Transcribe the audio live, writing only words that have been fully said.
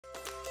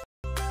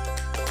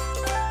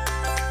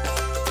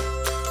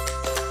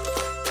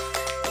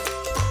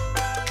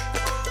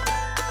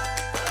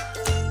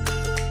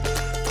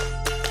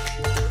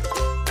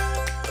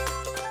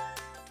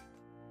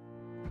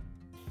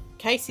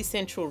Casey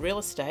Central Real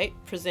Estate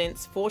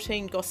presents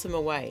 14 Gossamer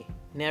Way,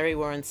 Narre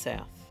Warren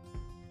South.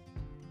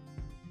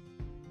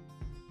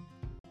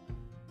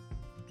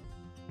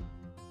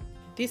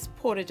 This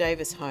Porter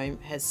Davies home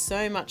has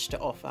so much to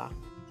offer.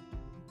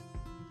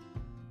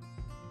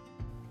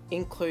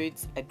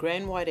 Includes a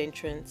grand wide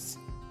entrance,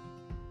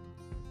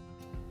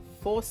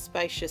 4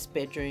 spacious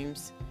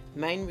bedrooms,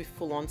 main with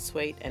full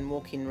ensuite and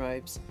walk-in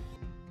robes,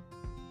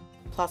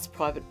 plus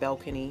private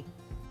balcony,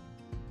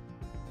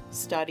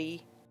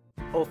 study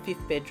or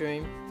 5th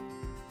bedroom,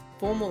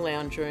 formal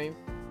lounge room,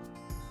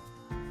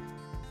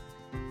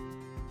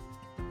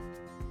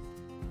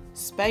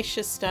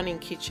 spacious stunning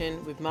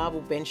kitchen with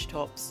marble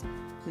benchtops,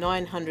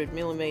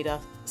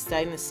 900mm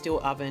stainless steel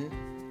oven,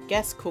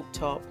 gas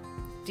cooktop,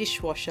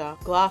 dishwasher,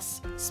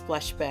 glass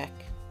splashback,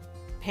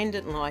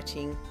 pendant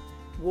lighting,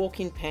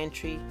 walk-in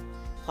pantry,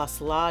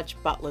 plus large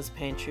butlers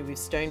pantry with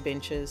stone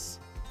benches,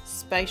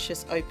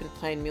 spacious open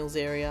plan meals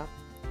area,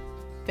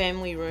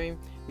 family room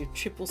with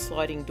triple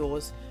sliding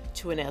doors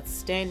to an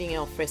outstanding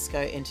Alfresco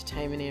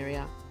entertainment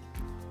area,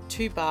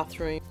 2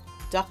 bathrooms,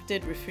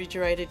 ducted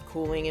refrigerated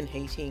cooling and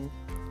heating,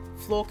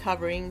 floor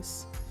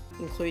coverings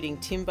including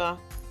timber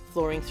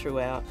flooring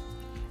throughout,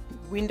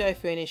 window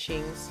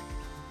furnishings,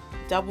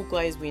 double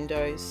glazed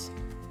windows,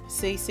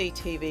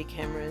 CCTV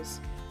cameras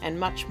and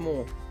much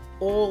more,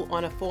 all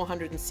on a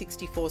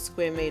 464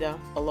 square metre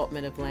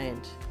allotment of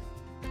land.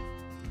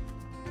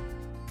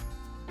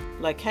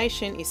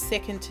 Location is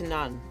second to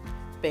none,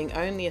 being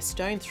only a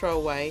stone throw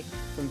away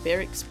from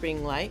Berwick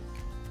Spring Lake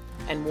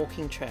and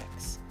walking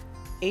tracks,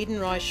 Eden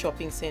Rise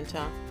Shopping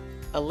Centre,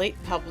 elite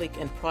public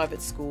and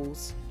private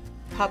schools,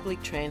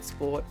 public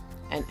transport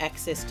and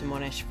access to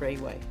Monash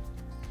Freeway.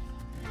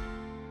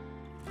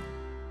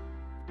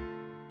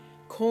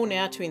 Call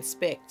now to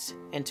inspect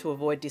and to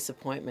avoid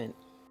disappointment.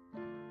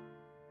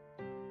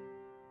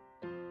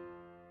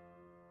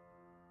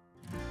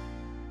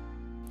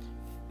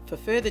 For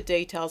further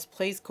details,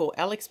 please call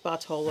Alex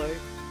Bartolo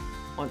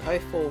on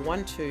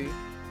 0412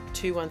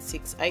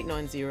 216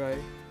 890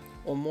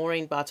 or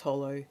Maureen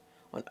Bartolo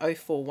on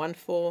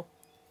 0414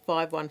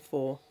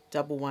 514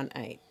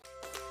 118.